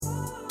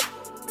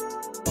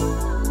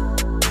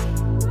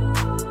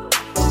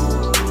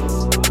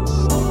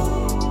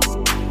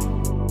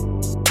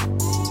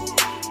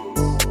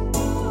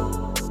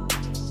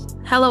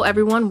Hello,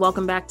 everyone.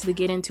 Welcome back to the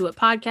Get Into It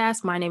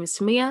podcast. My name is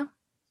Tamia.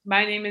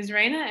 My name is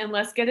Raina, and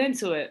let's get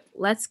into it.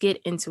 Let's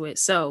get into it.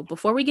 So,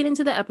 before we get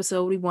into the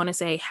episode, we want to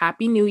say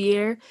Happy New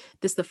Year.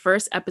 This is the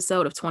first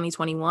episode of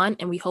 2021,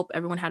 and we hope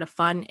everyone had a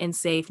fun and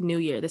safe New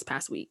Year this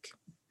past week.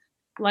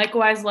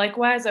 Likewise,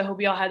 I hope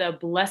y'all had a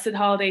blessed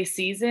holiday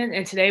season.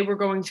 And today we're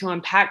going to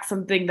unpack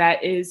something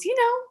that is,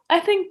 I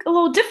think a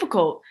little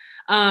difficult.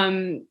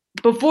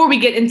 Before we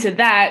get into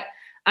that,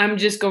 I'm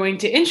just going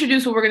to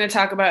introduce what we're going to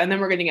talk about, and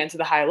then we're going to get into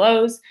the high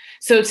lows.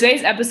 So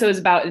today's episode is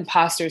about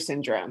imposter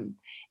syndrome.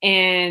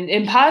 And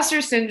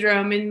imposter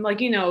syndrome, in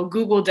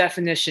Google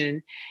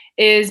definition,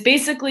 is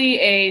basically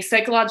a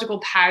psychological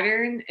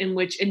pattern in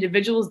which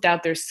individuals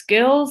doubt their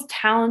skills,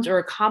 talents, or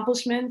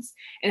accomplishments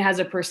and has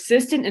a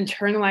persistent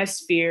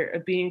internalized fear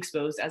of being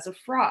exposed as a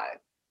fraud.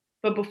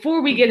 But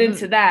before we get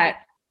into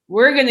that,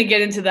 we're going to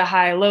get into the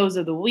high lows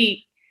of the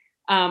week.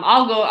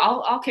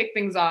 I'll kick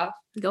things off.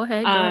 Go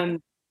ahead.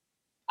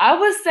 I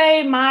would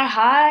say my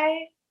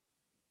high,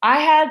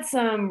 I had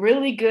some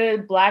really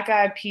good black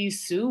eyed pea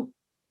soup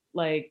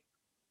like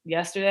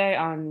yesterday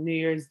on New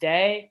Year's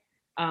Day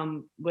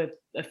with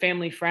a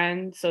family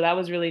friend. So that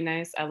was really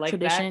nice. I like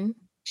that.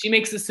 She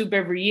makes the soup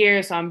every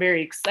year, so I'm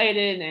very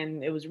excited,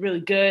 and it was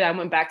really good. I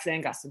went back today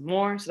and got some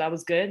more, so that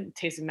was good. It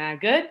tasted mad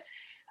good.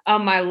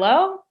 My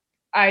low,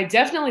 I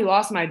definitely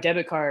lost my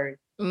debit card,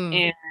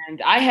 and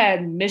I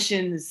had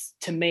missions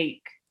to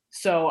make.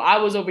 So I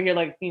was over here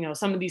like,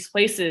 some of these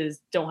places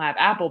don't have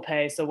Apple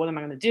Pay, so what am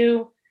I going to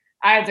do?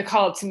 I had to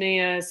call up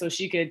Tamia so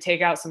she could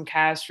take out some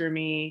cash for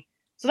me.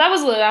 So that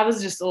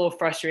was just a little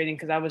frustrating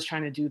because I was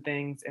trying to do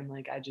things and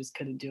like I just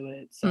couldn't do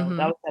it. So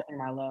that was definitely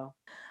my low.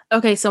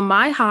 Okay, so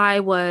my high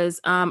was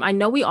I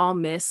know we all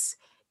miss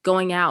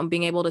going out and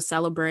being able to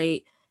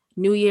celebrate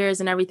New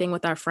Year's and everything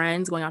with our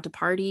friends, going out to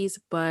parties,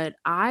 but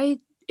I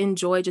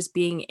enjoy just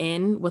being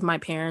in with my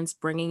parents,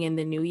 bringing in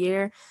the new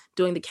year,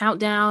 doing the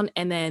countdown,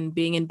 and then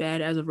being in bed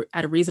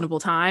at a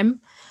reasonable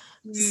time.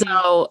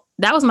 So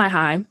that was my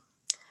high.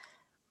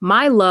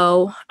 My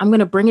low, I'm going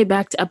to bring it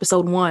back to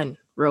episode 1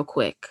 real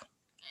quick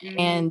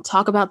and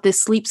talk about this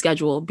sleep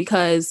schedule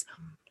because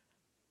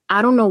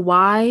I don't know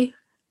why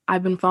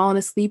I've been falling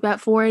asleep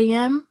at 4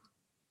 a.m.,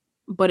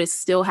 but it's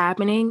still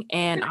happening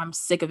and I'm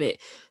sick of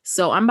it.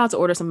 So I'm about to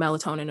order some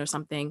melatonin or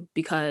something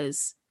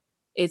because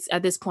it's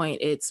at this point,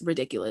 it's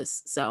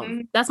ridiculous.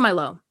 So that's my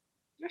low.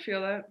 I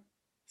feel that.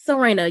 So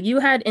Raina, you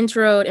had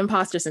introed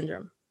imposter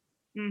syndrome.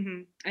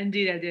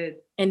 Indeed, I did.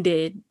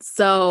 Indeed.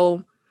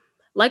 So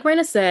like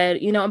Raina said,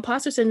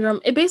 imposter syndrome,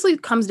 it basically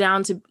comes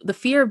down to the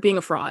fear of being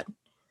a fraud.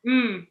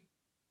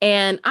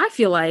 And I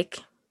feel like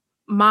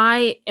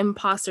my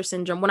imposter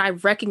syndrome, when I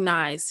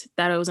recognized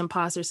that it was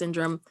imposter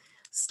syndrome,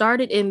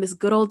 started in this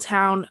good old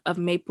town of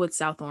Maplewood,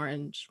 South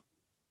Orange.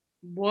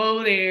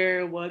 Whoa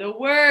there, what a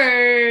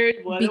word.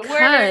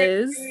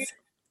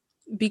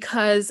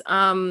 Because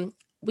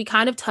we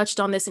kind of touched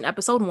on this in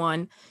episode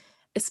 1,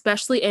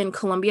 especially in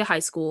Columbia High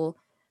School.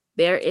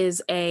 There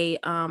is a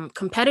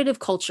competitive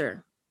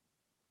culture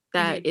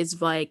that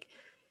is like,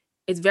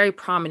 it's very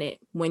prominent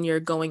when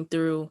you're going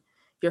through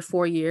your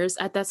 4 years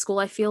at that school.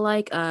 I feel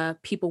like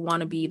people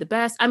want to be the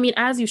best. I mean,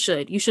 as you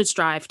should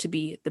strive to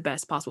be the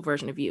best possible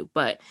version of you,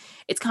 but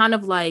it's kind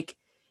of like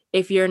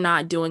if you're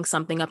not doing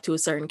something up to a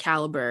certain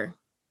caliber,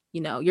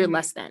 you're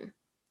less than.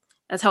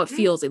 That's how it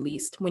feels, at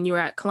least when you're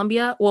at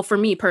Columbia. Well, for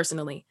me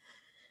personally.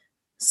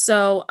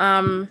 So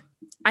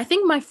I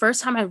think my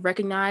first time I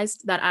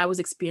recognized that I was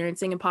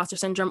experiencing imposter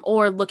syndrome,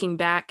 or looking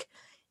back,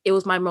 it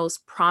was my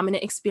most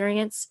prominent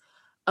experience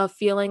of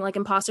feeling like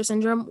imposter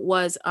syndrome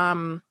was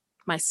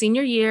my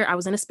senior year. I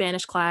was in a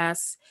Spanish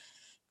class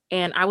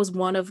and I was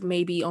one of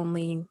maybe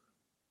only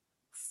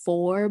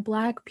 4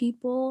 Black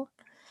people.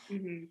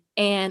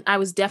 And I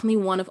was definitely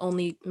one of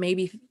only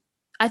maybe,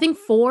 I think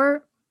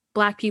 4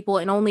 Black people,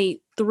 and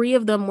only 3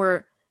 of them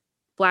were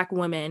Black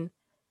women.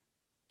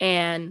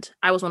 And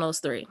I was one of those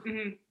 3.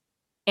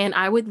 And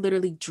I would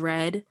literally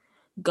dread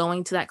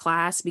going to that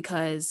class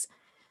because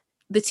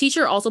the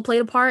teacher also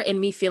played a part in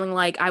me feeling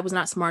like I was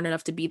not smart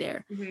enough to be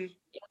there. It was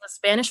a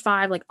Spanish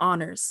 5 like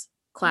honors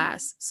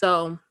class.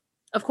 So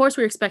of course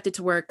we were expected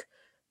to work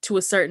to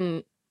a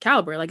certain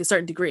caliber, like a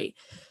certain degree.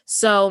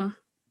 So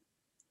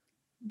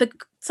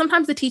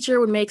sometimes the teacher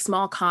would make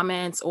small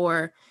comments,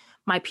 or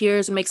my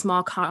peers would make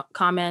small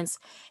comments.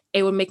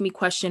 It would make me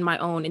question my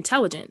own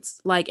intelligence.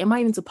 Like, am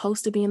I even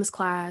supposed to be in this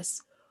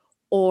class?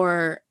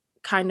 Or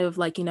kind of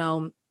like,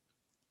 am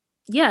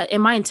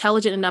I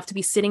intelligent enough to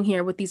be sitting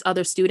here with these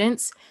other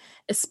students,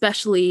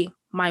 especially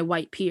my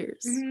white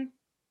peers?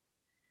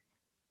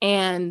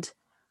 And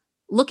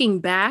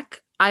looking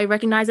back, I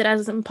recognize it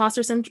as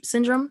imposter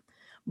syndrome.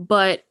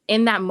 But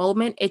in that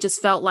moment, it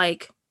just felt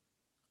like,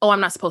 oh, I'm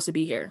not supposed to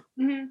be here.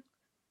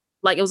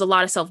 Like, it was a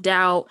lot of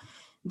self-doubt.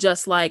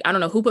 Just like, I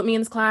don't know who put me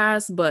in this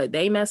class, but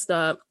they messed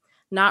up,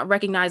 not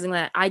recognizing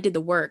that I did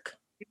the work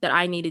that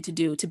I needed to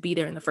do to be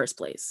there in the first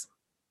place.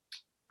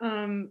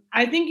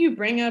 I think you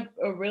bring up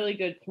a really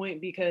good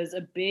point, because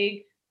a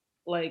big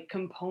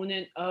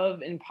component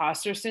of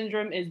imposter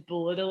syndrome is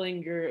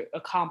belittling your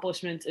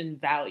accomplishments and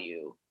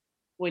value.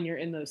 when you're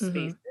in those Mhm.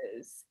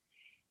 spaces.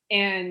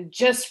 And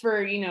just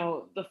for,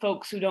 the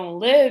folks who don't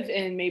live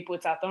in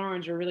Maplewood, South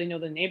Orange, or really know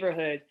the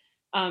neighborhood,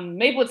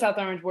 Maplewood, South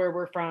Orange, where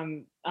we're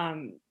from,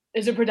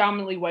 is a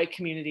predominantly white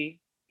community.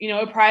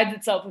 It prides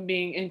itself in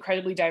being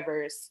incredibly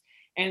diverse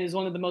and is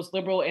one of the most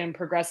liberal and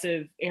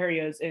progressive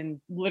areas in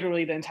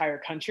literally the entire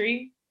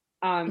country.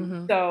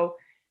 Mhm. So,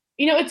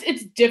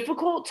 it's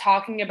difficult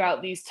talking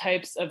about these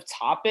types of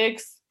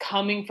topics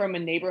coming from a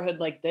neighborhood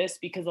like this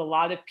because a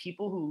lot of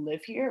people who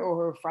live here or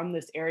who are from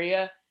this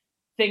area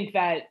think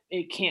that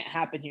it can't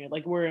happen here.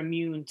 Like we're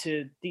immune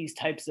to these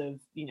types of,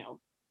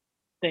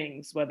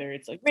 things, whether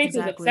it's like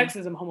racism, Exactly.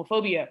 sexism,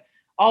 homophobia,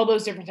 all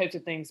those different types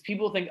of things.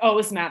 People think, oh,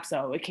 it's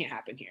MAPSO, it can't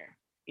happen here.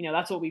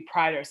 That's what we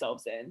pride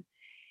ourselves in.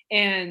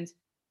 And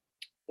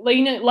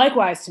like,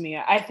 likewise to me,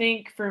 I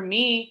think for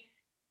me,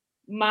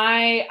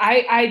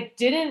 I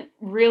didn't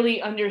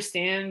really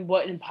understand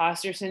what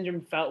imposter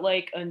syndrome felt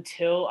like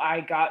until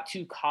I got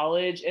to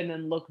college and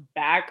then looked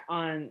back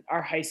on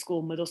our high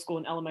school, middle school,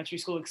 and elementary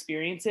school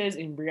experiences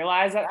and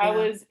realized that I Yeah.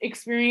 was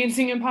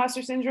experiencing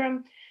imposter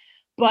syndrome.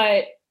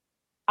 But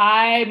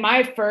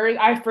I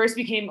first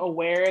became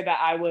aware that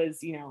I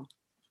was,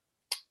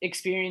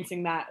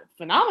 experiencing that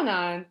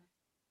phenomenon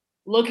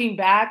looking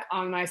back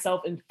on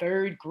myself in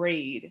third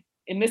grade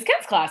in Miss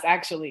Kent's class,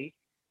 actually.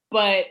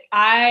 But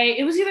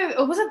it was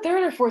it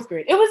third or fourth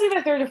grade? It was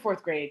either third or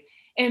fourth grade.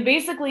 And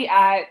basically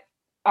at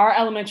our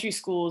elementary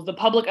schools, the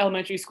public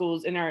elementary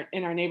schools in our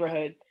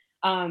neighborhood,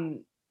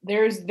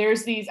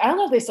 there's these, I don't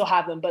know if they still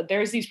have them, but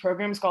there's these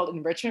programs called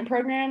enrichment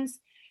programs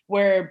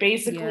where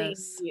basically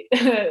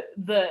Yes.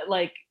 the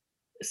like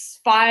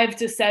 5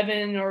 to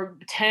 7 or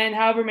 10,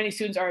 however many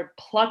students are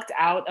plucked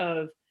out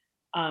of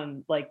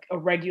like a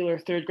regular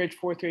third grade,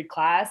 fourth grade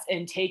class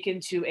and taken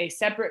to a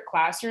separate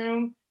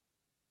classroom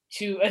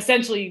to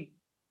essentially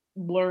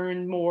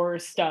learn more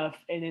stuff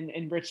in an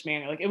enriched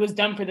manner. Like it was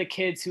done for the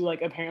kids who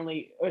like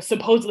apparently or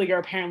supposedly or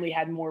apparently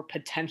had more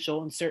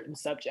potential in certain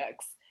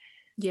subjects.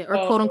 Yeah, or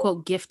So quote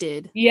unquote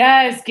gifted.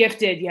 yes,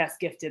 gifted. Yes,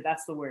 gifted.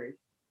 That's the word.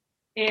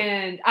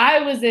 And I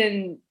was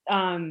in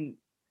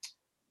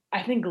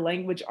I think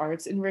language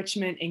arts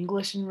enrichment,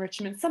 English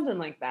enrichment, something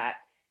like that.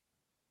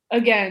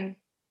 Again,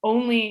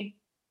 only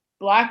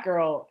black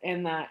girl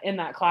in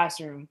that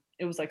classroom.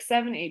 It was like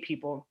 7, 8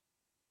 people.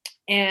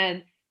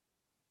 And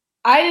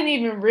I didn't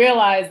even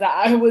realize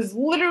that I was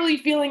literally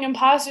feeling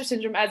imposter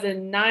syndrome as a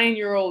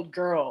 9-year-old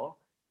girl.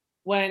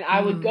 When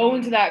I would Mm. go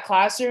into that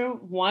classroom,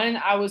 one,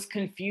 I was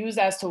confused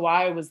as to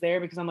why I was there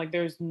because I'm like,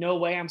 there's no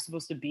way I'm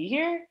supposed to be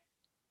here.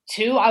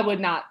 Two, I would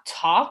not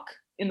talk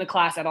in the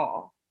class at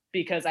all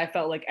because I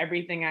felt like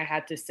everything I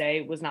had to say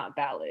was not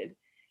valid.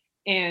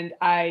 And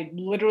I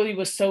literally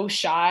was so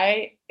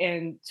shy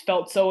and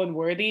felt so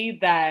unworthy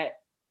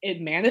that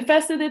it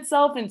manifested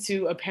itself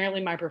into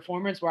apparently my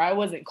performance where I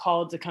wasn't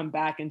called to come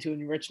back into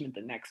enrichment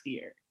the next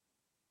year.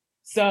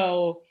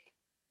 So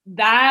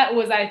that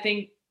was, I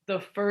think, the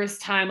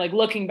first time, like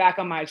looking back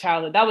on my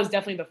childhood, that was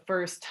definitely the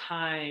first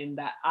time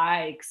that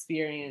I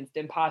experienced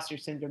imposter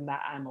syndrome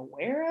that I'm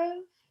aware of.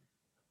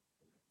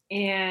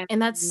 And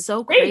And that's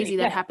so crazy. crazy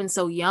that Yeah. happened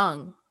so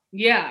young.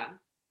 Yeah.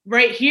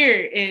 Right here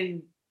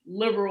in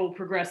liberal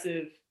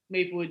progressive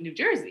Maplewood, New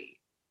Jersey.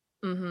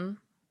 Mhm.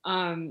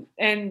 And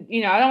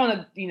I don't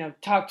want to,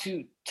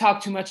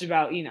 talk too much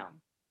about,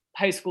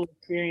 high school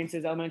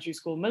experiences, elementary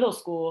school, middle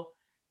school,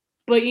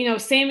 but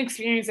same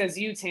experience as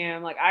you,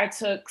 Tam. Like I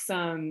took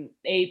some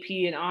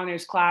AP and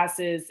honors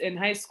classes in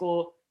high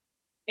school,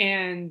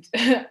 and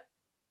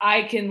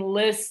I can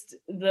list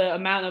the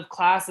amount of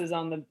classes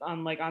on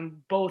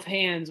both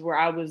hands where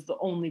I was the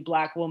only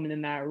black woman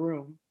in that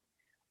room,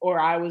 or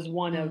I was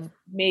one of Mm.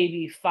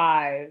 maybe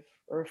 5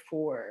 or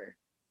 4,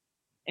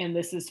 and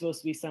this is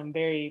supposed to be some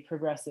very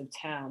progressive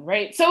town,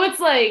 right? So it's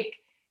like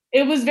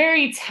it was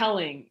very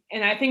telling.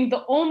 And I think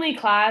the only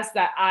class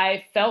that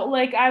I felt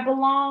like I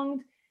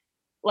belonged,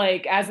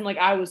 like as in like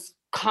I was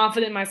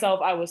confident in myself,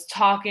 I was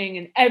talking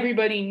and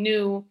everybody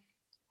knew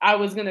I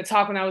was going to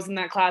talk when I was in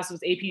that class,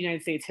 was AP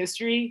United States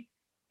history.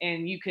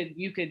 And you could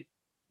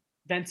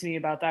vent to me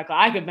about that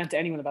class. I could vent to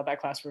anyone about that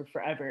class for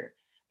forever.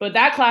 But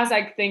that class,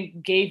 I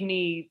think, gave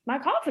me my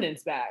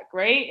confidence back,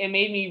 right? It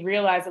made me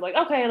realize that, like,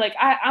 okay, like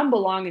I'm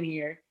belonging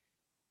here.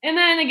 And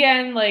then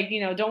again, like,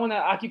 don't want to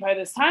occupy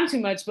this time too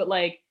much, but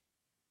like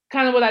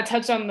kind of what I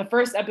touched on in the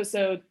first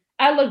episode,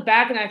 I look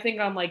back and I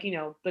think on like,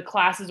 the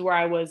classes where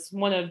I was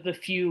one of the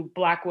few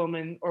black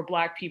women or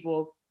black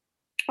people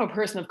or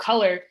person of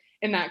color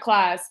in that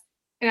class.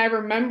 And I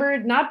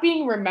remembered not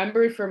being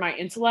remembered for my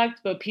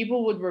intellect, but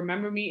people would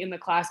remember me in the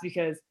class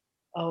because,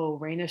 oh,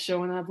 Raina's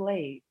showing up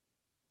late.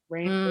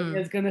 Mm.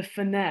 Raina's gonna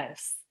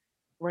finesse.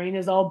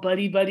 Raina's all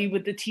buddy buddy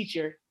with the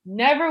teacher.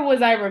 Never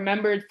was I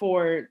remembered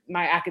for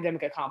my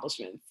academic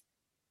accomplishments.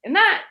 And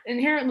that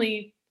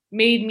inherently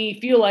made me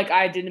feel like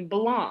I didn't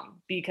belong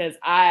because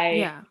I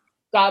Yeah.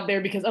 got there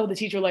because, oh, the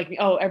teacher liked me.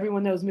 Oh,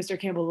 everyone knows Mr.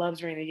 Campbell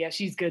loves Raina. Yeah,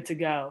 she's good to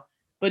go.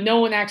 But no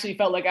one actually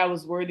felt like I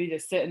was worthy to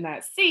sit in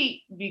that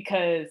seat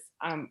because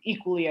I'm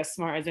equally as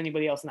smart as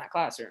anybody else in that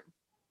classroom.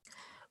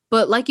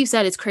 But like you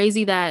said, it's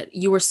crazy that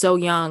you were so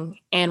young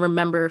and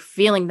remember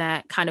feeling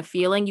that kind of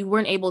feeling. You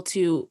weren't able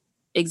to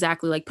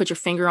exactly like put your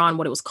finger on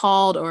what it was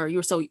called, or you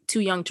were so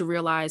too young to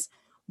realize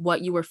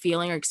what you were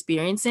feeling or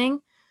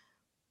experiencing.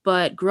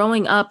 But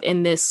growing up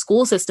in this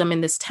school system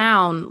in this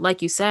town,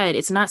 like you said,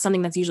 it's not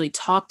something that's usually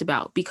talked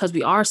about because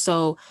we are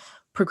so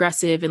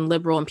progressive and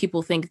liberal, and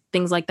people think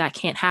things like that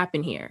can't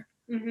happen here.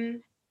 Mm-hmm.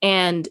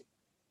 And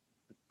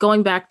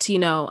going back to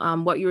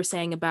what you were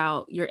saying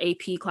about your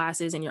AP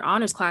classes and your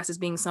honors classes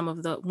being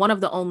one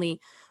of the only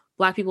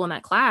Black people in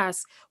that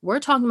class, we're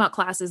talking about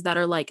classes that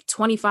are like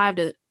 25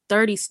 to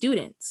 30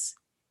 students.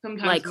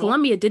 Sometimes Like more.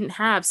 Columbia didn't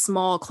have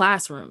small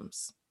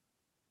classrooms.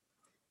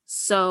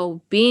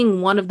 So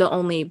being one of the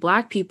only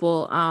Black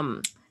people,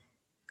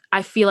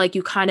 I feel like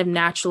you kind of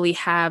naturally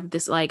have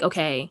this like,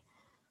 okay,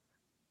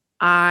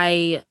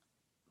 I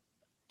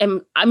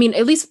mean,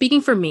 at least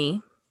speaking for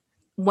me,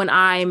 when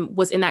I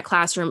was in that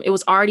classroom, it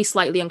was already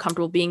slightly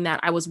uncomfortable being that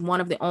I was one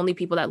of the only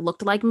people that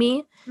looked like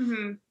me.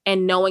 Mm-hmm.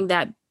 And knowing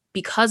that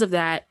because of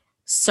that,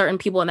 certain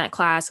people in that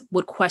class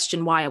would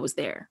question why I was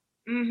there.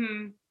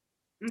 Mm-hmm.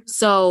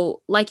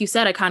 So, like you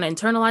said, I kind of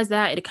internalized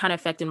that. It kind of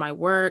affected my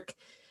work.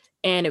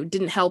 And it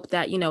didn't help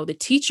that, the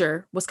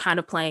teacher was kind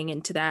of playing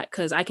into that,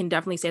 because I can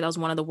definitely say that was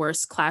one of the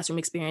worst classroom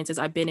experiences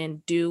I've been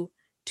in due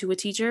to a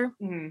teacher.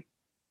 Mm-hmm.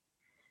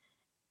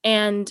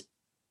 And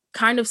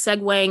kind of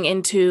segueing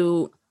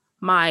into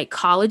my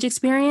college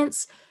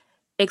experience,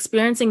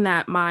 experiencing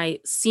that my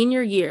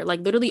senior year, like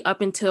literally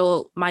up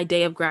until my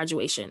day of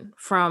graduation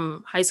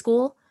from high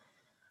school,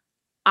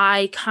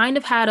 I kind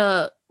of had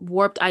a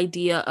warped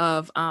idea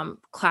of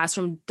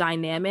classroom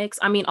dynamics.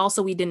 I mean,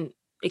 also we didn't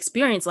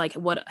experience like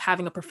what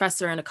having a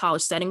professor in a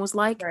college setting was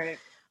like, Right.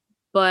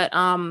 but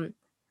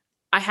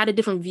I had a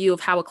different view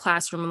of how a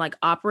classroom like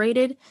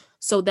operated.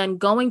 So then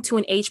going to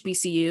an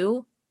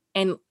HBCU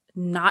and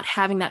not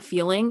having that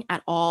feeling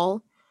at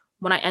all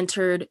when I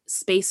entered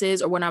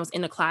spaces or when I was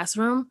in a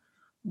classroom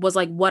was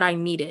like what I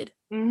needed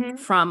Mm-hmm.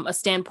 from a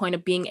standpoint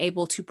of being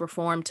able to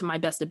perform to my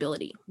best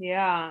ability.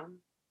 Yeah.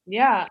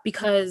 Yeah.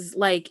 Because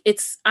like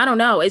I don't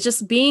know, it's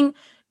just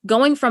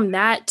going from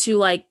that to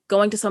like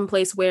going to some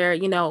place where,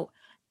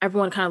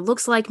 everyone kind of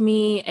looks like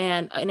me,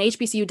 and an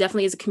HBCU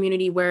definitely is a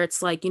community where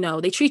it's like,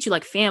 they treat you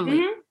like family.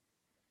 Mm-hmm.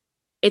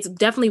 It's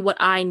definitely what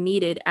I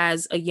needed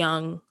as a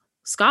young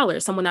scholar,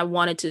 someone that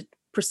wanted to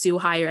pursue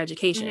higher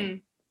education. Mm-hmm.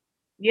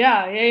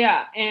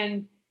 Yeah.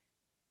 And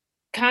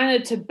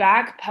kind of to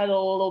backpedal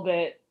a little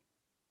bit,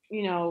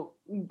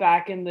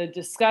 back in the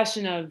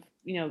discussion of,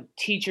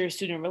 teacher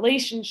student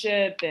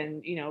relationship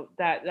and,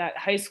 that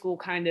high school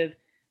kind of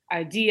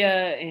idea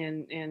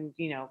and,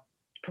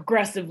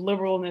 progressive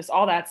liberalness,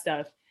 all that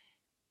stuff.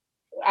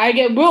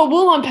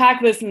 We'll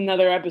unpack this in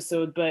another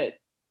episode, but,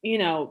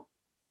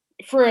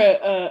 for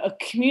a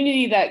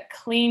community that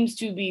claims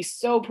to be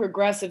so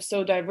progressive,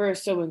 so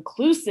diverse, so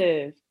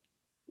inclusive,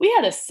 we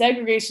had a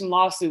segregation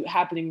lawsuit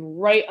happening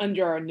right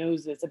under our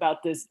noses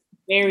about this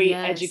very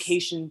Yes.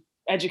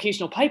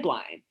 educational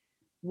pipeline.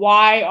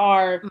 Why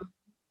are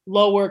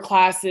lower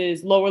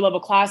level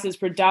classes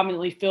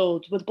predominantly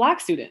filled with Black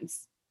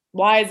students?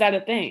 Why is that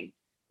a thing?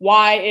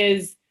 Why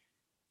is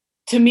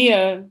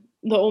Tamia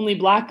the only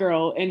Black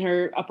girl in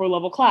her upper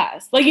level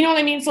class? Like, you know what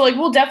I mean? So like,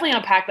 we'll definitely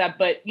unpack that.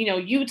 But,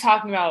 you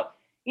talking about,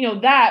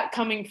 that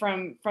coming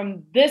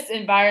from this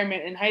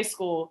environment in high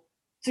school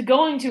to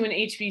going to an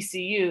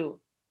HBCU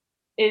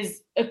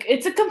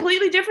it's a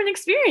completely different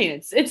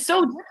experience. It's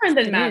so different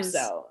than It is.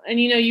 MAPSO.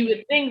 And you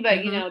would think that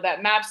Mhm.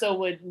 that MAPSO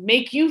would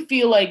make you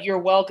feel like you're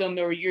welcomed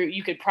or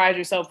you could pride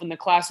yourself in the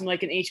classroom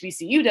like an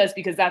HBCU does,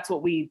 because that's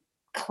what we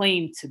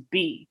claim to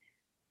be.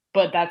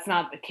 But that's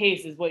not the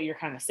case, is what you're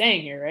kind of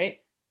saying here,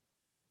 right?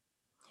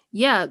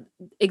 Yeah,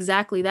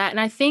 exactly that. And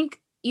I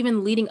think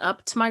even leading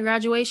up to my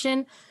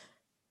graduation,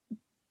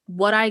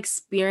 what I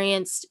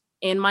experienced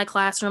in my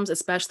classrooms,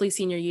 especially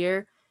senior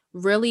year,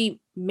 really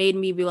made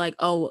me be like,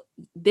 oh,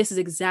 this is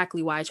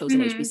exactly why I chose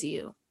an Mm-hmm.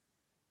 HBCU.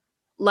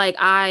 Like,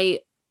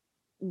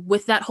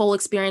 with that whole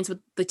experience with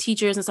the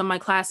teachers and some of my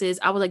classes,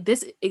 I was like,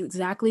 this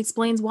exactly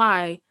explains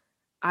why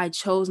I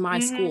chose my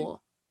Mm-hmm.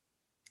 school,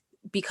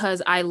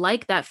 because I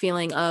like that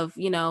feeling of,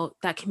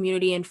 that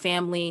community and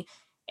family,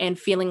 and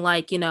feeling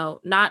like,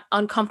 not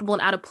uncomfortable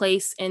and out of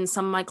place in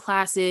some of my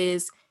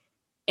classes.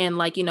 And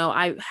like,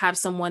 I have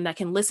someone that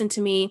can listen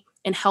to me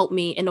and help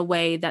me in a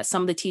way that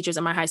some of the teachers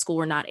in my high school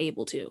were not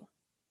able to.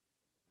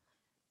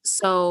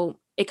 So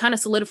it kind of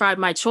solidified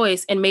my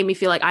choice and made me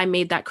feel like I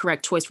made that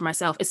correct choice for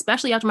myself,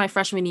 especially after my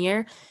freshman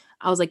year.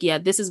 I was like, yeah,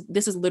 this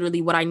is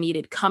literally what I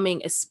needed,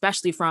 coming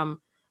especially from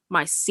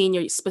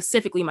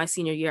specifically my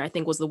senior year, I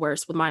think was the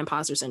worst with my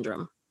imposter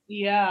syndrome.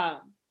 Yeah.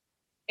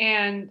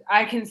 And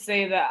I can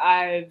say that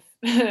I've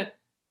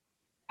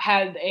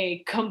had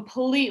a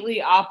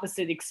completely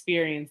opposite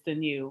experience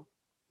than you,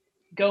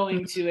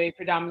 going Mhm. to a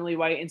predominantly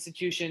white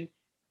institution,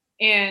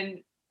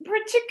 and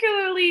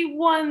particularly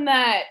one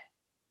that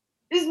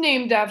is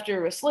named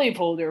after a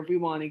slaveholder, if we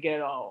want to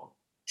get all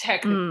Mm.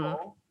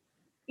 technical.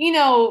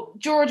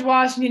 George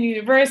Washington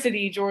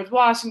University, George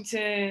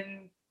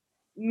Washington,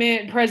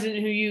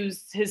 president who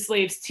used his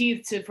slaves'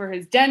 teeth for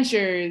his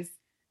dentures.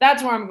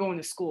 That's where I'm going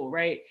to school,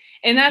 right?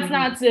 And that's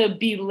not to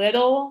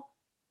belittle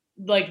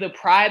like the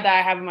pride that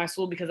I have in my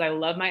school, because I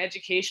love my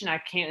education. I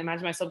can't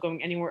imagine myself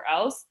going anywhere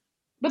else.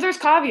 But there's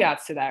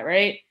caveats to that,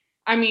 right?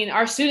 I mean,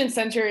 our student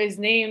center is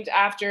named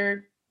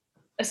after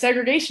a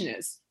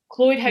segregationist.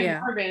 Cloyd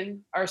Heck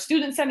Marvin, our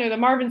student center, the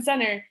Marvin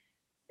Center,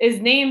 is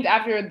named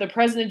after the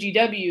president of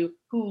GW,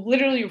 who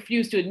literally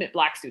refused to admit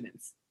Black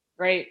students,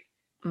 right?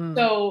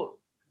 So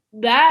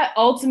that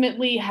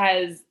ultimately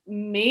has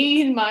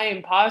made my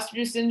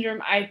imposter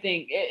syndrome, I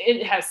think,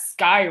 it has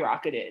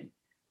skyrocketed.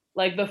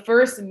 Like the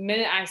first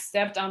minute I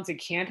stepped onto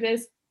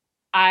campus,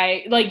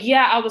 I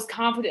was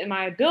confident in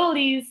my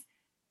abilities.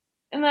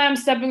 And then I'm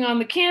stepping on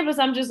the campus,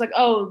 I'm just like,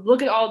 oh,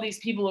 look at all these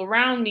people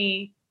around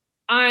me.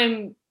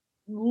 I'm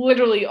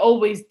literally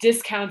always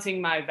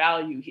discounting my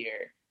value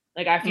here.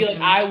 Like I feel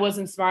like I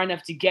wasn't smart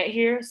enough to get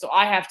here, so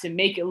I have to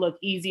make it look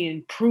easy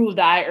and prove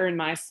that I earned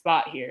my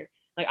spot here.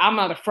 Like I'm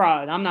not a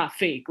fraud, I'm not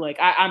fake. Like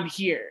I'm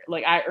here.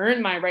 Like I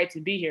earned my right to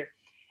be here.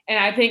 And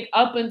I think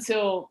up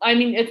until, I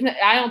mean,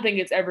 I don't think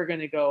it's ever going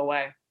to go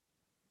away,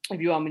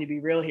 if you want me to be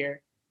real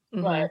here.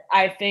 But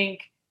I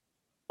think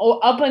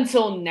up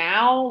until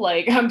now,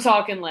 like I'm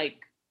talking like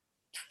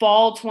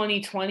fall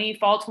 2020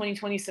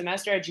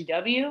 semester at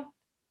GW,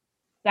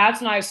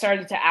 that's when I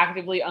started to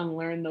actively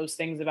unlearn those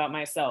things about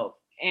myself.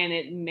 And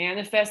it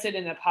manifested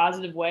in a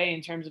positive way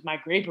in terms of my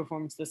grade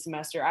performance this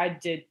semester. I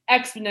did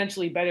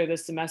exponentially better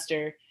this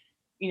semester,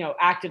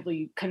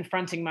 actively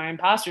confronting my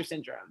imposter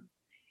syndrome.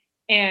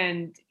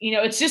 And,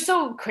 it's just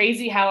so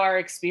crazy how our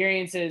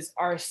experiences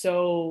are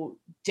so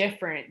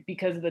different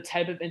because of the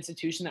type of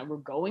institution that we're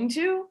going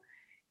to.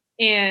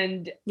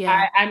 And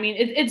I mean,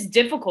 it's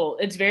difficult.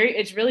 It's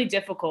really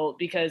difficult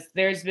because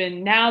there's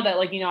been, now that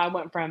I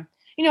went from,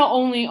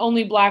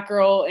 only Black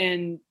girl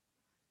in,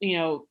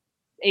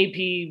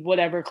 AP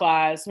whatever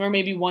class, or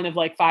maybe one of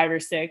like 5 or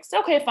 6.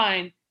 Okay,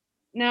 fine.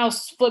 Now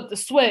flip the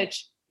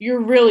switch.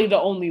 You're really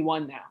the only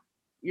one now.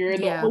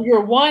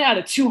 You're 1 out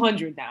of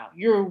 200 now.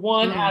 You're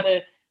 1 out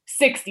of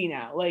 60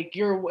 now. Like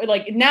you're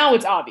like, now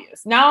it's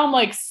obvious. Now I'm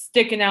like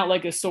sticking out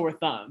like a sore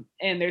thumb.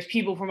 And there's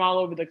people from all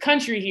over the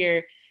country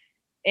here.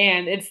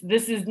 And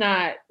this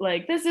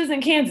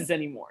isn't Kansas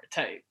anymore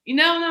type. You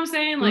know what I'm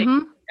saying? Like,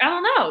 I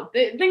don't know.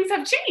 Things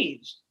have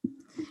changed.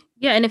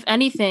 Yeah. And if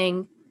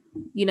anything,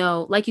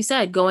 like you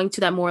said, going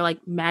to that more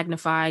like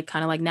magnified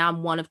kind of like, now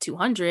I'm 1 of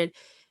 200,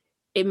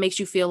 it makes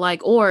you feel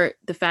like, or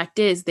the fact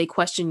is they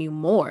question you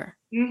more.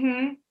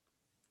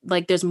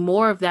 Like there's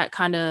more of that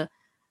kind of,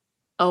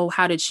 oh,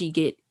 how did she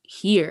get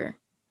here?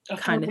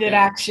 Affirmative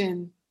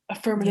action.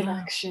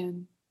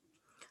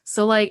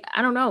 So like,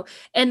 I don't know.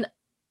 And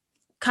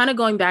kind of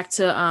going back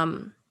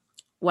to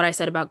what I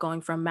said about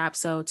going from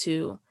MAPSO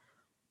to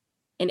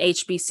an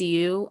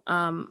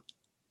HBCU,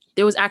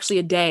 there was actually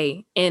a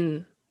day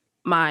in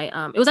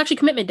my, it was actually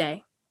commitment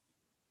day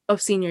of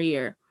senior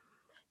year.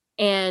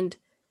 And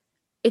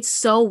it's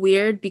so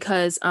weird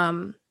because,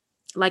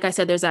 like I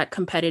said, there's that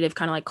competitive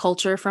kind of like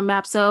culture from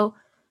MAPSO.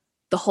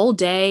 The whole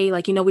day,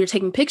 like, we were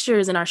taking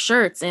pictures in our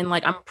shirts, and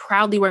like, I'm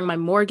proudly wearing my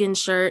Morgan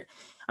shirt.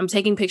 I'm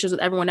taking pictures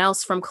with everyone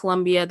else from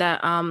Columbia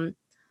that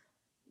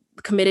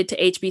committed to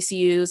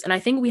HBCUs. And I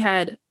think we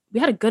had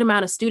a good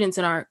amount of students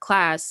in our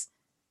class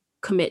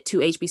commit to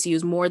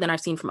HBCUs, more than I've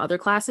seen from other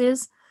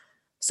classes.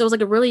 So it was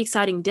like a really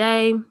exciting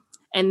day.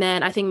 And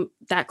then I think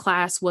that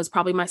class was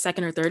probably my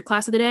second or third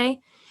class of the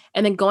day.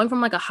 And then going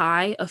from like a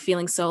high of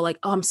feeling so like,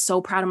 oh, I'm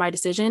so proud of my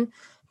decision,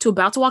 to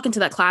about to walk into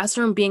that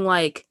classroom being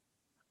like,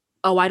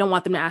 oh, I don't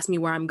want them to ask me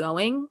where I'm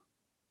going.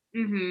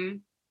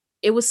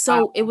 It was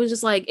it was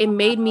just like, it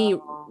made me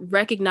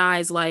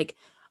recognize like,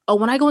 oh,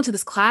 when I go into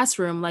this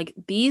classroom, like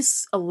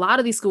a lot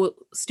of these school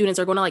students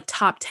are going to like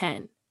top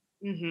 10.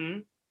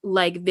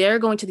 Like they're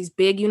going to these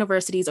big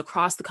universities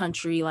across the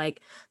country,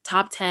 like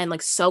top 10,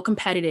 like so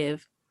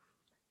competitive.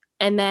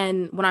 And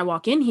then when I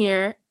walk in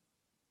here,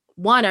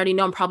 one, I already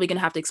know I'm probably going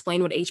to have to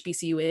explain what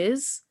HBCU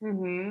is.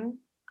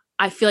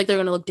 I feel like they're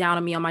going to look down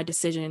on me on my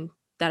decision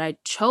that I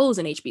chose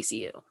an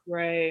HBCU.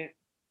 Right.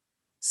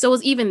 So it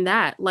was even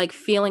that, like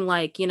feeling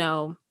like,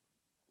 kind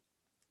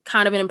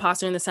of an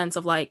imposter in the sense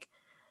of like,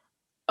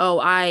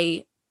 oh,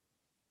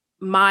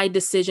 my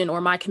decision or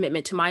my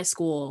commitment to my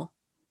school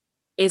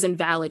isn't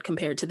valid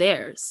compared to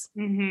theirs.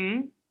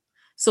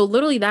 So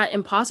literally that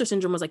imposter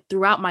syndrome was like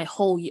throughout my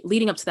whole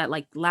leading up to that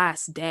like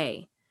last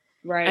day.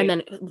 Right. And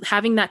then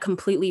having that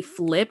completely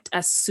flipped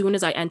as soon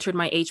as I entered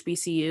my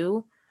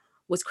HBCU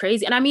was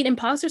crazy. And I mean,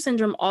 imposter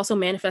syndrome also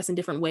manifests in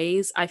different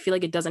ways. I feel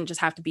like it doesn't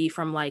just have to be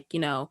from like,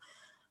 at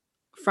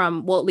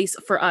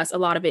least for us, a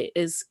lot of it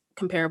is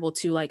comparable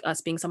to like us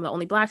being some of the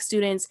only Black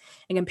students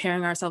and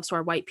comparing ourselves to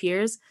our white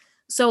peers.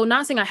 So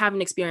not saying I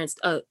haven't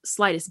experienced a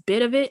slightest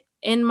bit of it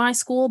in my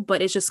school,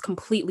 but it's just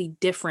completely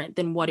different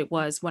than what it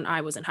was when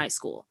I was in high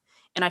school.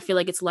 And I feel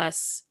like it's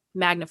less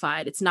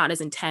magnified. It's not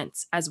as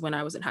intense as when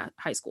I was in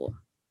high school.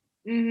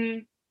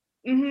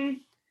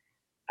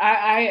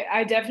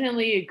 I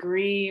definitely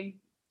agree.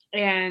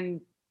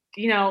 And,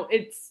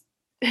 it's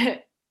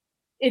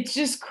it's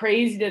just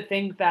crazy to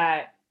think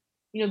that,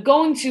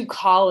 going to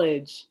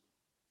college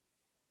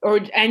or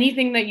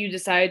anything that you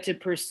decide to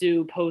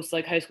pursue post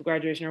like high school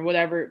graduation or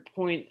whatever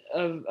point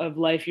of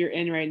life you're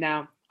in right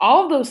now,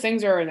 all of those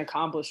things are an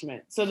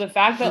accomplishment. So the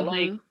fact that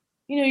like,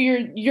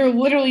 Mm-hmm. you're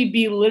literally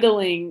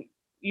belittling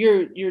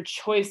your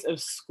choice of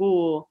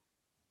school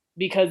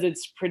because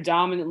it's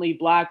predominantly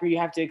Black or you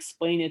have to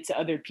explain it to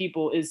other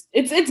people is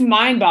it's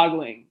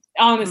mind-boggling,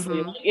 honestly.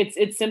 Mm-hmm. Like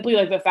it's simply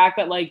like the fact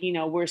that like,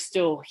 we're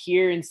still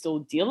here and still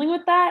dealing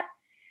with that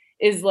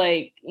is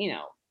like,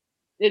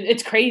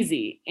 it's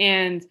crazy.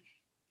 And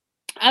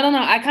I don't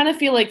know, I kind of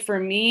feel like for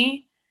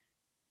me,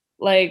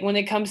 like when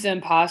it comes to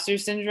imposter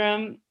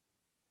syndrome,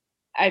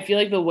 I feel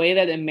like the way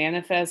that it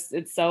manifests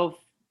itself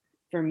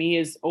for me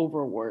is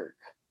overwork.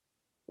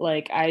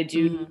 Like I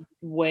do Mm-hmm.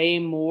 way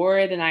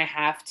more than I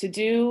have to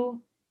do,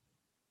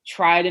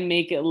 try to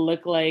make it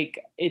look like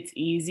it's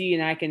easy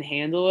and I can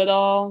handle it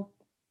all.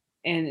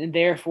 And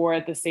therefore,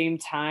 at the same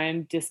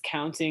time,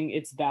 discounting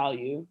its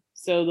value.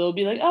 So they'll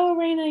be like, "Oh,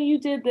 Raina, you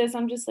did this."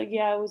 I'm just like,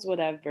 "Yeah, it was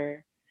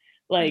whatever."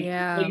 Like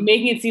Yeah,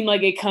 making it seem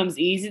like it comes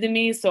easy to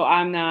me, so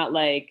I'm not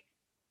like,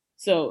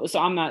 so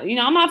I'm not,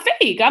 I'm not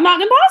fake. I'm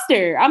not an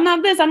imposter. I'm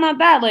not this. I'm not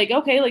that. Like,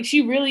 okay, like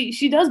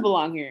she does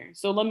belong here.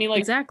 So let me like,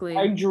 I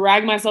exactly.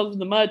 drag myself to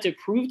the mud to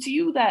prove to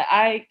you that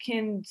I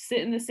can sit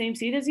in the same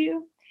seat as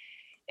you.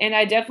 And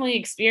I definitely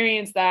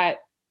experienced that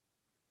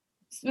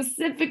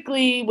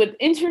specifically with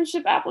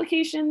internship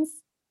applications.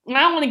 And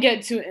I don't want to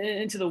get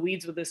into the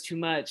weeds with this too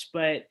much,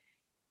 but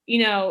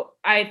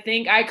I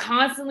think I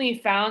constantly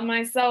found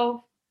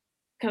myself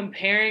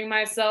comparing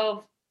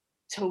myself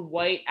to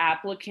white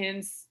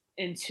applicants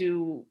and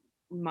to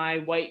my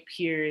white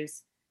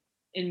peers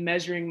in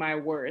measuring my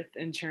worth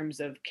in terms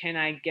of, can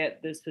I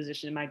get this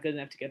position? Am I good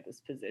enough to get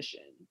this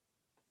position?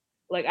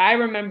 Like I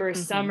remember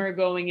Mm-hmm. summer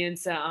going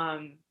into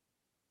um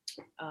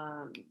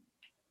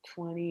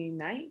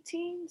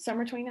 2019,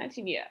 summer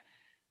 2019. Yeah.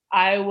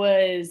 I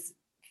was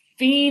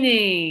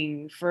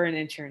fiending for an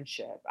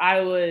internship.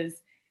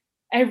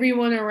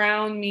 Everyone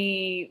around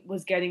me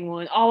was getting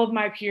one. All of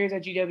my peers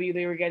at GW,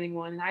 they were getting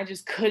one. And I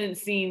just couldn't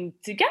seem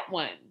to get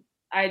one.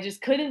 I just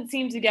couldn't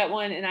seem to get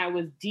one. And I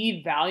was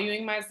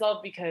devaluing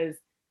myself because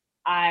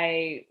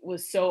I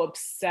was so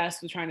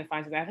obsessed with trying to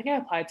find something. I think I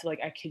applied to like,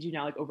 I kid you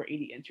not, like over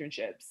 80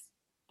 internships.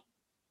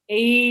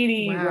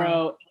 80, Wow.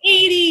 bro.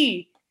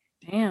 80.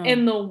 Damn.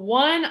 And the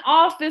one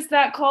office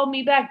that called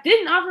me back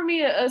didn't offer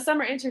me a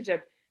summer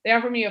internship. They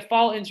offered me a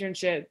fall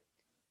internship.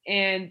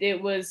 And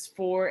it was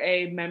for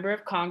a member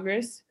of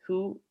Congress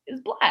who is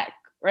Black,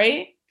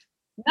 right?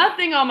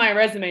 Nothing on my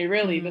resume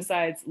really Mm-hmm.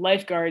 besides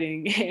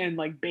lifeguarding and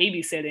like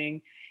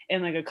babysitting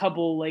and like a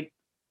couple like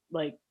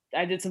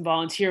I did some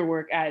volunteer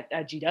work at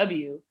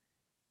GW.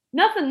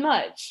 Nothing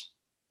much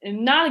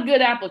and not a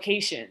good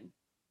application.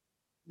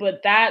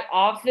 But that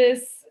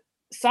office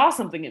saw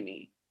something in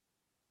me.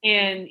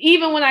 And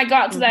even when I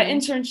got to that Mm-hmm.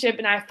 internship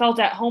and I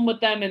felt at home with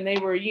them and they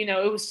were,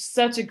 it was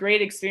such a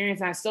great experience.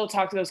 And I still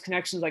talk to those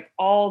connections like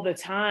all the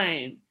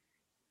time.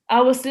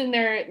 I was sitting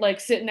there, like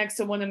sitting next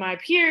to one of my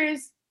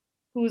peers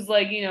who's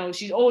like,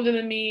 she's older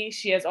than me.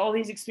 She has all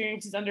these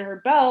experiences under her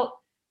belt.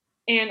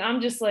 And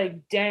I'm just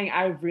like, dang,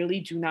 I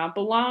really do not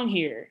belong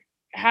here.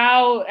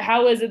 How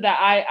is it that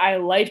I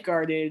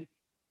lifeguarded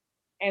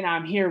and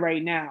I'm here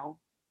right now?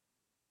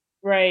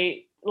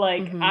 Right?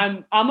 Like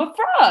Mm-hmm. I'm a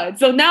fraud.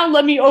 So now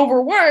let me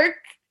overwork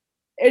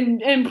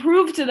and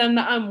prove to them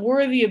that I'm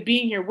worthy of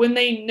being here when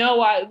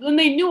when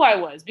they knew I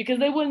was, because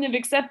they wouldn't have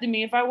accepted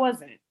me if I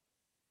wasn't.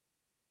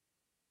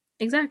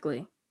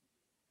 Exactly.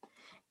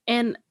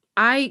 And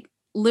I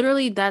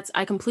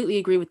I completely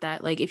agree with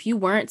that. Like, if you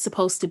weren't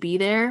supposed to be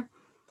there,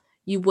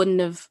 you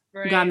wouldn't have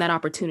gotten Right. that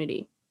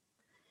opportunity.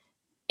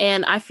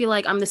 And I feel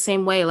like I'm the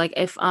same way. Like,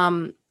 if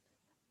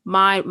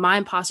my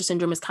imposter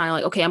syndrome is kind of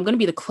like, okay, I'm going to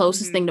be the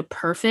closest Mhm. thing to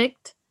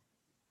perfect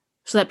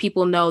so that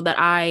people know that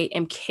I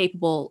am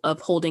capable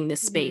of holding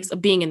this space, Mhm.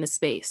 of being in this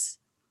space.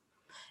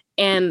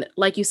 And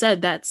like you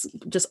said, that's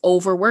just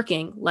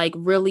overworking, like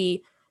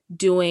really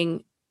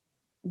doing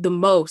the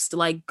most,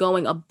 like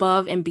going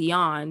above and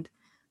beyond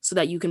so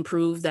that you can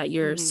prove that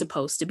you're Mhm.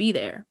 supposed to be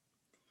there.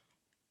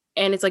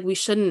 And it's like we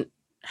shouldn't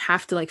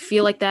have to like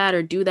feel like that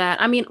or do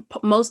that. I mean,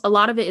 a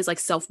lot of it is like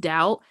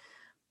self-doubt,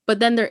 but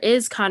then there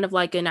is kind of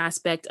like an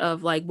aspect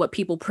of like what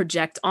people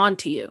project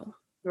onto you.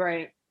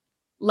 Right.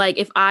 Like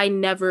if I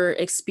never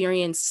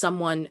experienced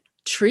someone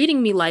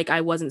treating me like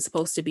I wasn't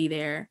supposed to be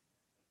there,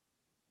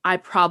 I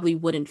probably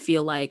wouldn't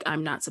feel like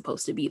I'm not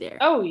supposed to be there.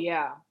 Oh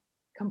yeah.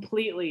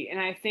 Completely. And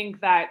I think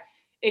that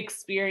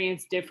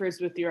experience differs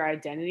with your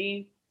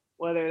identity,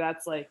 whether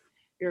that's like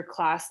your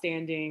class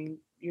standing,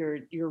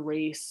 your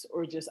race,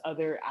 or just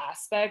other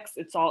aspects.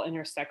 It's all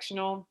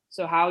intersectional.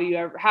 So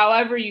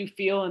however you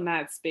feel in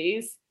that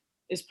space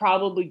is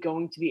probably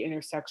going to be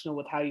intersectional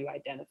with how you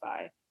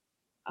identify.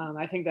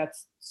 I think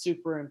that's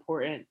super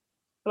important.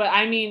 But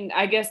I mean,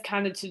 I guess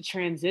kind of to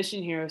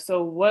transition here.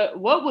 So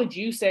what would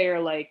you say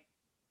are like,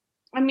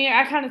 I mean,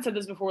 I kind of said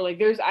this before,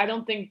 like I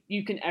don't think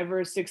you can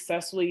ever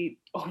successfully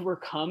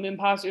overcome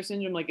imposter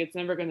syndrome. Like it's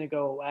never going to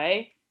go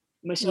away.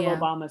 Michelle Yeah.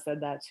 Obama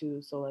said that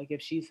too. So like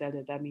if she said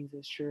it, that means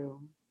it's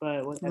true.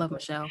 But Love whatever.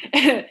 Michelle.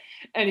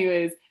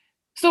 Anyways,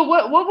 so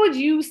what would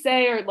you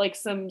say are like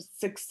some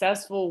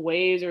successful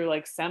ways or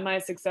like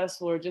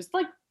semi-successful or just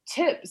like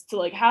tips to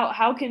like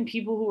how can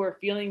people who are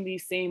feeling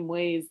these same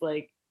ways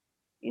like,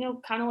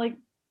 kind of like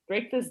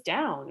break this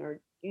down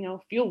or,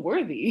 feel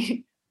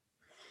worthy?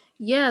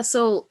 Yeah,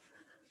 so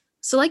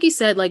like you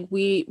said, like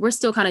we're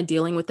still kind of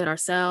dealing with it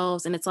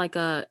ourselves, and it's like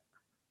a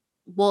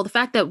well, the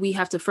fact that we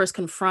have to first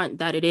confront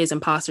that it is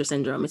imposter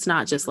syndrome. It's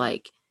not just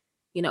like,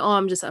 oh,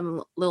 I'm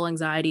a little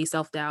anxiety,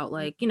 self-doubt,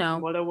 like,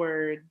 What a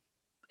word.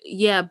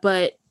 yeah,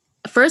 but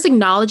first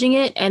acknowledging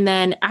it, and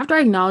then after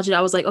I acknowledged it,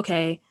 I was like,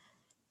 okay,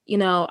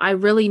 I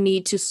really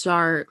need to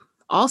start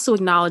also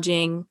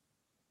acknowledging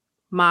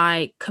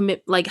my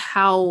commit like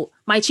how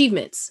my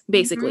achievements Mhm.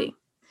 basically.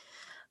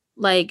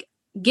 Like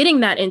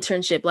getting that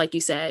internship like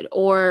you said,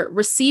 or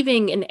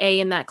receiving an A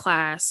in that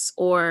class,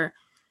 or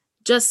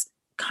just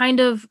kind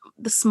of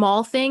the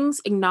small things,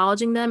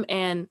 acknowledging them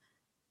and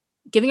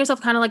giving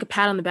yourself kind of like a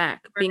pat on the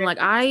back, being like,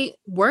 Right. I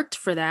worked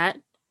for that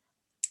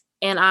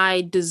and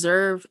I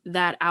deserved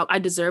that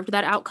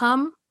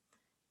outcome,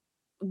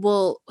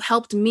 will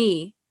helped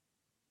me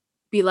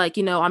be like,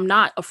 I'm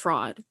not a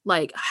fraud.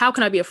 Like, how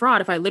can I be a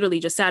fraud if I literally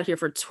just sat here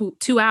for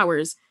 2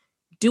 hours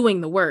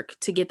doing the work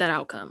to get that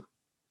outcome?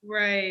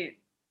 Right.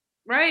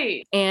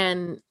 Right.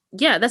 And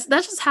yeah, that's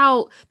just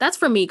how that's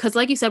for me. Cause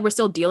like you said, we're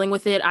still dealing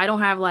with it. I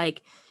don't have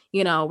like,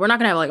 we're not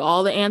gonna have like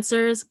all the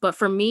answers, but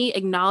for me,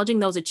 acknowledging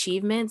those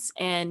achievements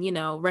and,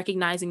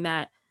 recognizing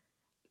that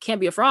can't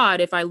be a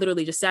fraud if I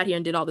literally just sat here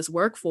and did all this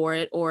work for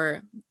it,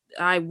 or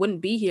I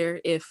wouldn't be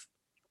here if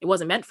it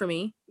wasn't meant for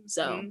me.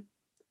 So Mhm.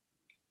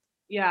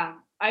 Yeah,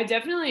 I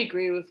definitely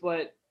agree with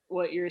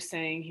what you're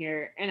saying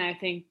here, and I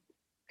think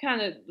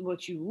kind of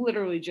what you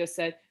literally just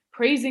said,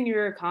 praising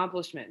your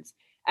accomplishments,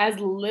 as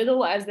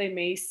little as they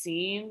may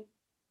seem,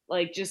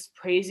 like just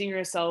praising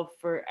yourself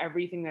for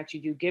everything that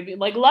you do, giving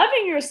like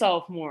loving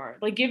yourself more,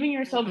 like giving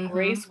yourself mhm.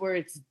 grace where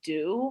it's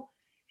due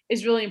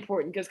is really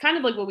important because kind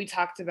of like what we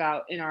talked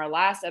about in our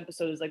last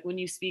episode is like when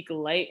you speak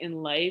light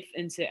and life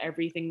into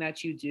everything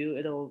that you do,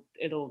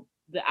 it'll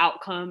the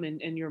outcome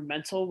and your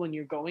mental when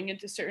you're going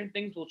into certain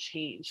things will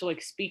change. So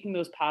like speaking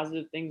those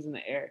positive things in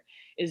the air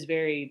is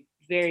very,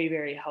 very,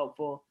 very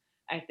helpful,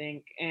 I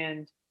think.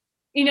 And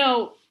you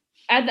know,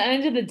 at the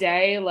end of the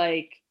day,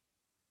 like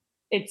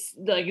it's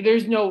like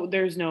there's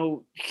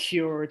no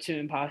cure to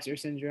imposter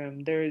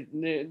syndrome.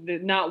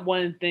 Not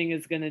one thing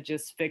is gonna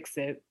just fix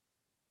it.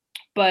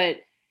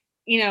 But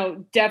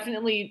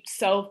definitely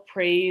self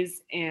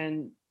praise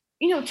and,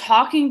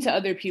 talking to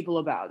other people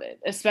about it,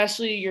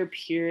 especially your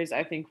peers,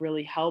 I think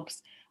really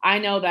helps. I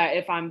know that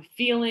if I'm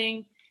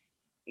feeling,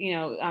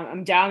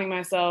 I'm doubting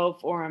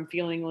myself or I'm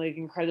feeling like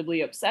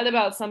incredibly upset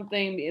about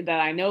something that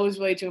I know is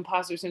related to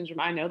imposter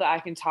syndrome, I know that I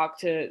can talk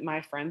to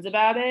my friends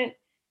about it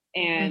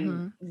and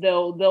Mhm.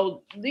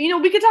 they'll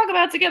we could talk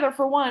about it together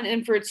for one.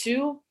 And for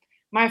two,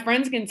 my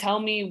friends can tell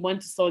me when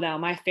to slow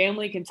down. My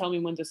family can tell me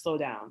when to slow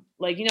down.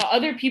 Like,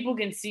 other people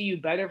can see you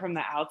better from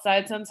the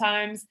outside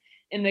sometimes.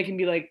 And they can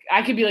be like,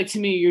 I could be like, to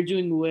me, you're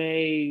doing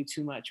way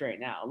too much right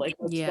now. Like,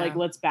 Yeah.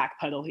 let's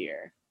backpedal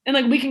here. And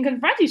like we can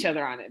confront each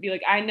other on it. Be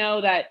like, I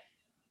know that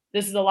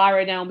this is a lot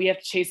right now and we have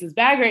to chase this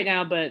bag right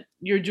now, but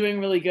you're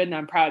doing really good and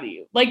I'm proud of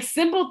you. Like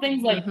simple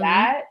things like Mhm.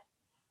 that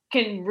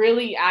can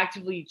really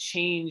actively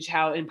change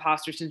how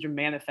imposter syndrome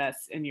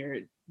manifests in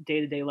your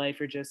day-to-day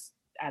life or just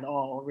at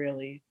all,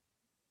 really.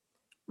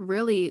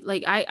 Really,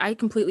 like I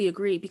completely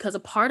agree because a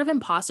part of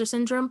imposter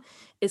syndrome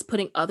is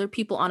putting other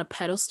people on a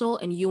pedestal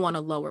and you on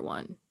a lower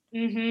one.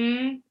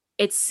 Mhm.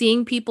 It's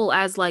seeing people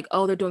as like,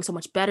 oh, they're doing so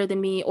much better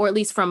than me, or at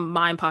least from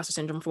my imposter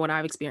syndrome, from what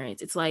I've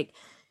experienced. It's like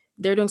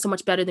they're doing so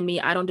much better than me.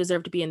 I don't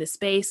deserve to be in this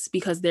space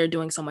because they're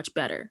doing so much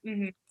better.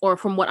 Mhm. Or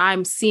from what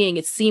I'm seeing,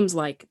 it seems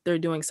like they're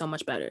doing so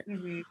much better.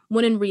 Mhm.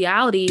 When in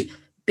reality,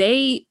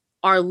 they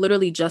are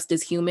literally just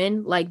as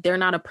human. Like they're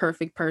not a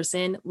perfect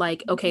person.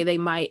 Like, okay, they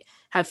might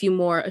have a few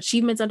more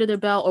achievements under their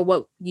belt, or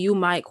what you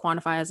might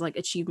quantify as like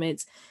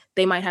achievements.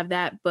 They might have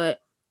that.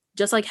 But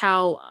just like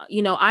how,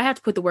 I had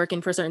to put the work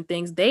in for certain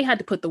things, they had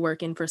to put the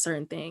work in for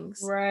certain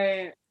things.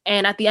 Right.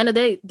 And at the end of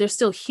the day, they're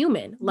still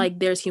human. Like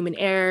there's human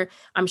error.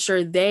 I'm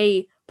sure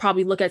they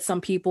probably look at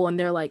some people and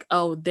they're like,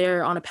 oh,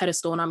 they're on a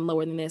pedestal and I'm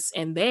lower than this.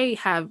 And they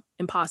have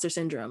imposter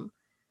syndrome.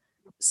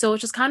 So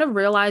it's just kind of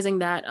realizing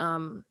that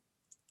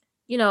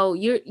you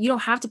don't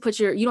have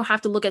to you don't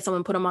have to look at someone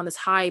and put them on this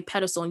high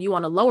pedestal and you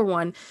on a lower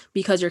one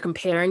because you're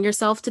comparing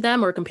yourself to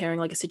them, or comparing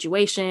like a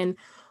situation,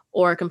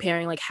 or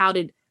comparing like how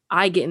did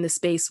I get in this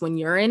space when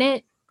you're in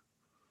it,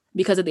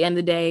 because at the end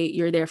of the day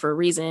you're there for a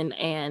reason.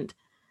 And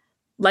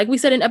like we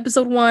said in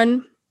episode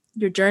 1,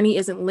 your journey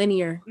isn't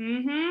linear.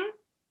 Mhm.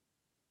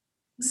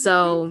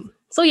 Mhm.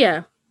 So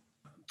yeah.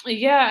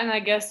 Yeah, and I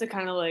guess to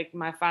kind of like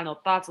my final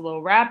thoughts, a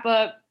little wrap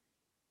up.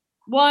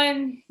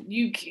 One,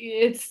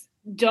 it's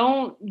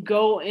don't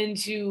go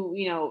into,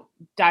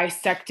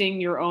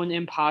 dissecting your own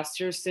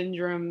imposter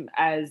syndrome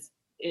as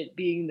it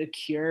being the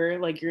cure.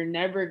 Like you're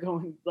never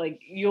going,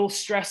 like you'll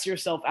stress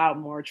yourself out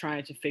more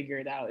trying to figure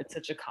it out. It's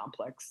such a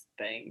complex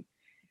thing.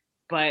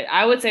 But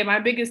I would say my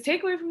biggest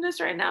takeaway from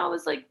this right now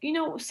is like,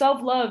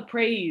 self-love,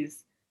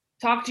 praise,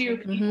 talk to your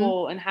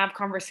people and have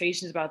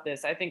conversations about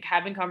this. I think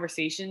having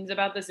conversations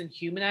about this and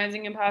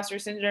humanizing imposter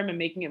syndrome and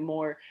making it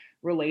more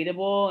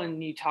relatable,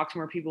 and you talk to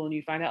more people and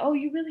you find out, oh,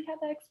 you really had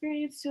that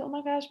experience too. Oh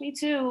my gosh, me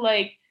too.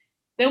 Like,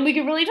 then we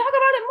could really talk about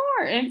it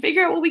more and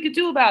figure out what we could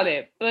do about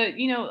it. But,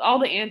 all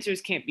the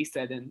answers can't be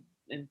said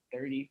in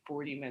 30,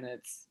 40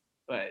 minutes.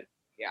 But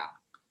yeah.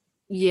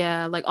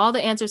 Yeah, like all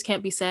the answers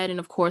can't be said. And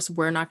of course,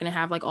 we're not going to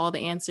have like all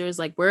the answers.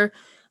 Like we're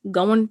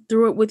going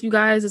through it with you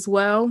guys as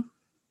well.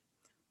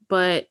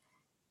 But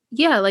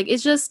yeah, like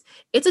it's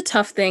a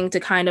tough thing to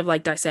kind of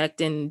like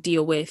dissect and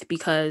deal with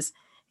because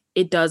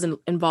it does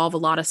involve a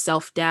lot of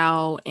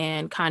self-doubt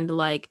and kind of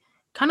like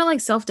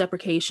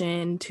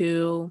self-deprecation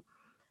too.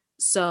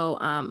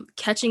 So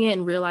catching it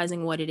and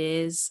realizing what it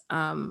is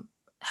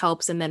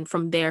helps. And then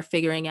from there,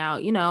 figuring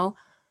out,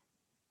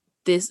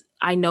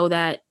 I know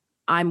that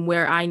I'm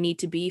where I need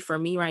to be for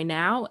me right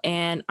now,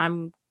 and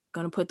I'm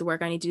going to put the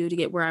work I need to do to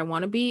get where I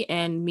want to be.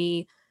 And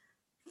me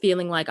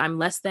feeling like I'm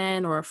less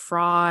than or a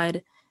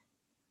fraud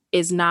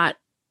is not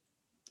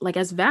like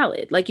as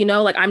valid. Like,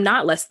 like I'm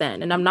not less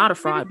than and I'm not a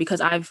fraud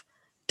because I've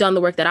done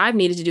the work that I've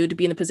needed to do to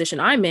be in the position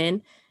I'm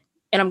in.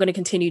 And I'm going to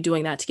continue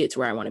doing that to get to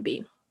where I want to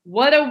be.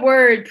 What a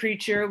word,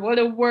 preacher. What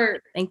a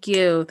word. Thank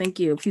you. Thank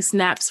you. A few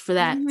snaps for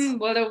that.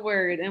 What a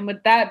word. And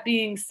with that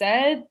being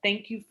said,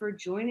 thank you for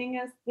joining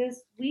us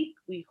this week.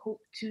 We hope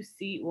to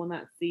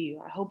not see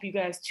you. I hope you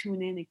guys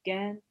tune in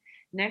again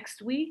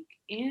next week.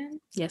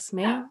 And yes,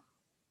 ma'am. Yeah.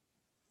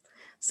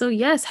 So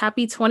yes,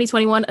 happy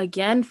 2021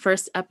 again.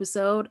 First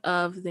episode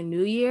of the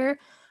new year.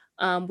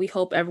 We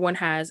hope everyone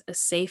has a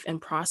safe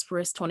and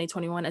prosperous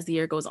 2021 as the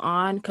year goes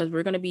on, because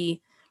we're going to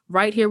be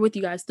right here with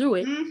you guys through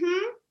it.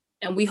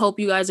 And we hope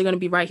you guys are going to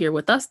be right here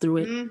with us through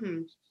it.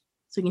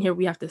 So you can hear what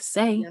we have to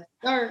say. Yes,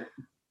 sir.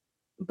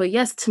 But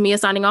yes, Tamia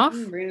signing off.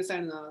 Marina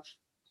signing off.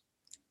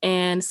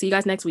 And see you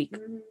guys next week.